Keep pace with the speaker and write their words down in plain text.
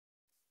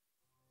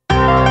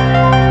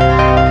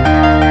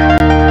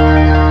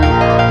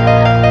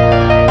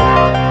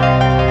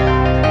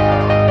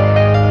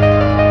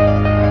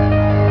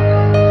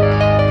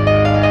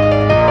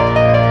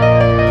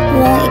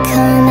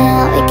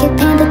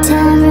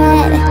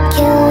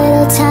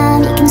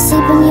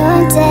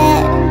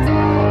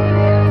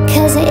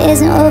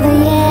isn't over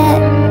yet.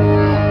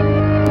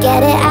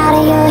 Get it out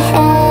of your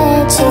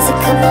head. Chase a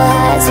couple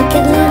hearts, we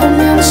could leave them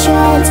in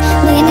shreds.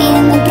 Meet me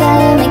in the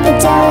gutter, make the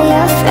devil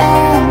your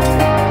friend.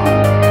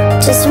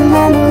 Just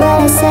remember what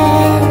I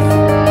said,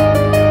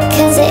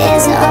 'cause it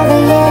isn't over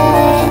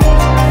yet.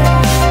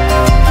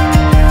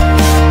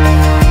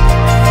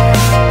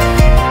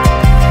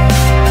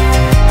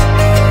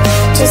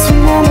 Just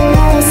remember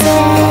what I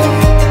said,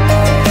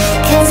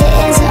 'cause it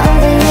isn't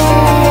over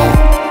yet.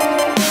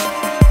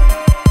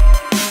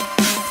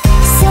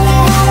 Say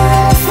you have a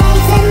little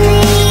faith in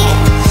me.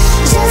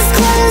 Just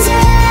close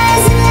your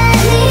eyes and let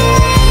me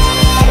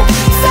lead.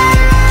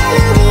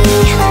 Follow me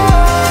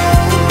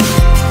home.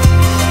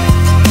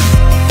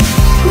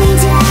 Need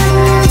to have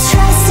a little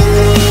trust in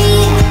me.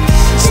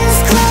 Just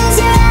close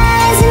your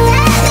eyes and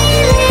let me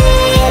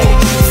lead.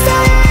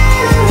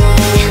 Follow me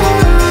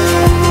home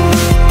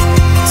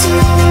to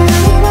where the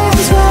lonely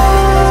ones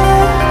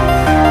roam.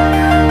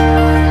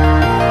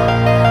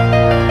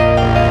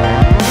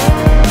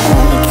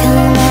 Won't you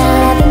come out?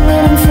 I've been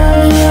waiting for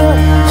you.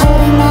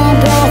 Holding my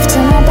breath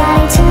till my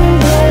body turned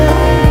blue.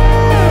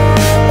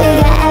 We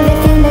got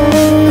everything to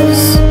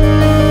lose.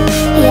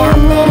 Yeah,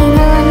 I'm waiting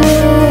on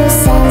you.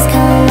 Sun's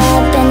come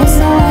up and there's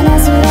no one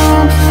else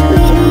around.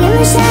 Meet me in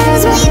the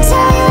shadows, will you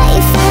tell me what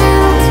you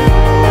found?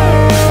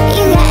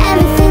 You got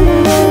everything to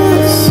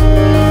lose.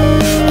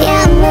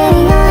 Yeah, I'm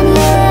waiting on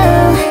you.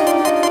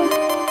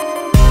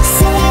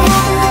 Say you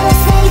have a little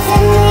faith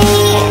in me.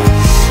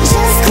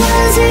 Just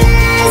close your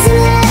eyes and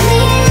let me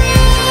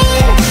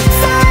lead.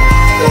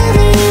 Follow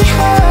me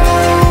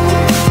home.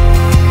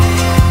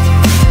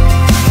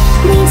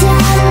 Need to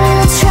have a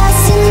little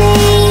trust in me.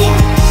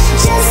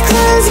 Just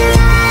close your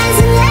eyes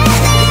and let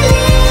me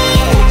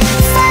lead.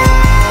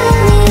 Follow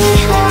me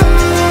home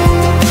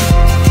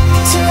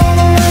to where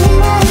the lonely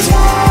ones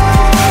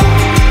roam.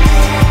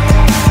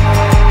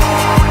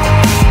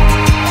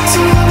 To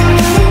where the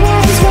lonely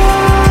ones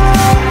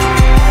roam.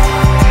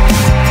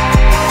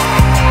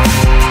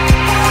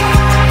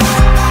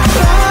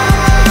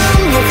 Run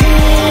with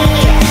me.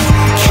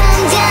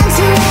 Come down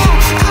to where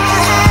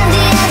all of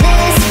the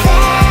others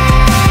fell.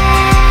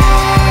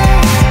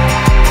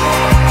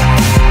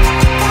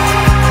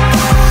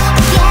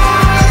 Get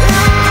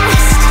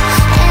lost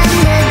in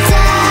the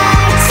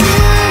dark to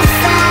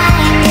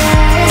find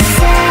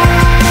yourself.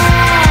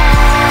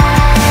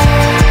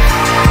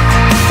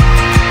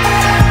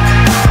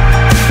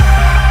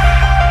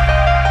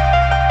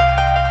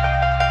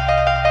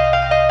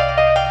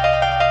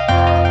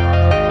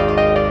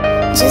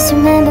 Just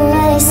remember what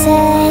I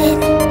said.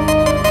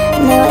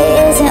 Know what